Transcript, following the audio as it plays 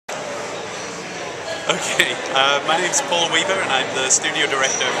Okay, my name's Paul Weaver and I'm the studio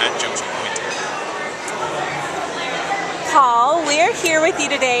director at Junction. Paul, we're here with you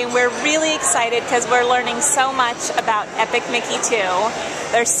today and we're really excited because we're learning so much about Epic Mickey 2.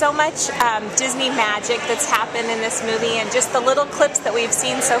 There's so much Disney magic that's happened in this movie and just the little clips that we've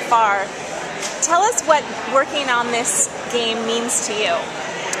seen so far. Tell us what working on this game means to you.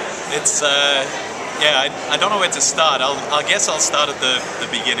 It's, yeah, I don't know where to start. I guess I'll start at the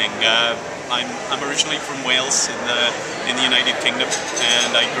beginning. I'm originally from Wales in the United Kingdom,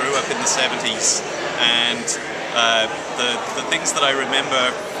 and I grew up in the 70s. And the things that I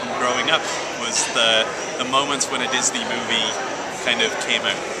remember from growing up was the moments when a Disney movie kind of came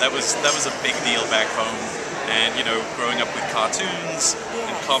out. That was a big deal back home. And you know, growing up with cartoons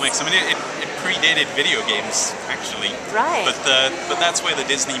and comics. I mean, it predated video games actually. Right. But that's where the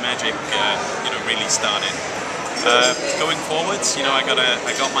Disney magic you know, really started. Going forwards, you know, I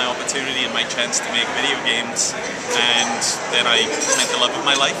got my opportunity and my chance to make video games, and then I met the love of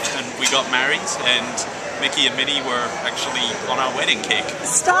my life, and we got married, and Mickey and Minnie were actually on our wedding cake.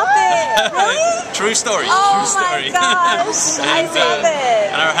 Stop it! Really? True story. Oh true story. My gosh! And, I love it.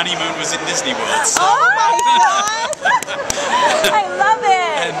 And our honeymoon was in Disney World. So. Oh my god! I love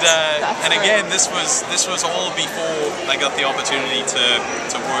it. And again, this was all before I got the opportunity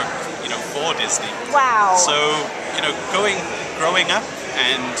to work, you know, for Disney. Wow. So you know, growing up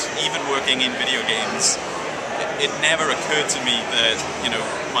and even working in video games, it never occurred to me that, you know,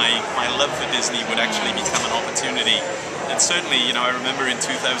 my love for Disney would actually become an opportunity. And certainly, you know, I remember in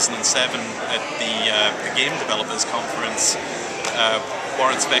 2007 at the Game Developers Conference,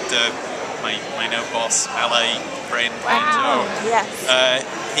 Warren Spector, my now boss, ally, friend, wow. Yes.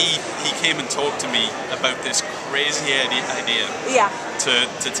 He came and talked to me about this crazy idea. Yeah.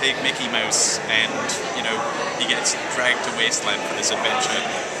 To take Mickey Mouse, and you know, he gets dragged to Wasteland for this adventure.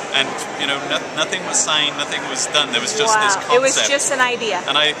 And you know, nothing was signed, nothing was done. There was just this concept. It was just an idea.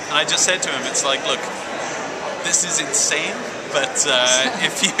 And I just said to him, it's like, look, this is insane, but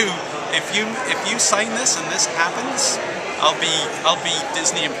if you sign this and this happens, I'll be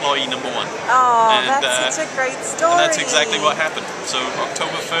Disney employee #1. Oh, and, that's such a great story. And that's exactly what happened. So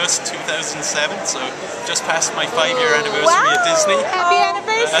October 1st, 2007. So just past my 5-year anniversary at Disney. Happy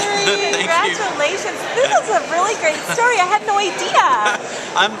anniversary! Congratulations! This is a really great story. I had no idea.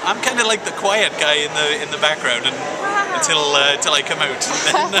 I'm kind of like the quiet guy in the background, and until I come out.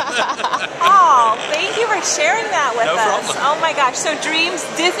 Oh, thank you for sharing that with us. No problem. Oh my gosh! So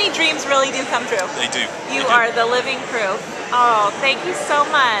Disney dreams really do come true. They do. You are the living proof. Oh, thank you so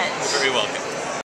much. You're very welcome.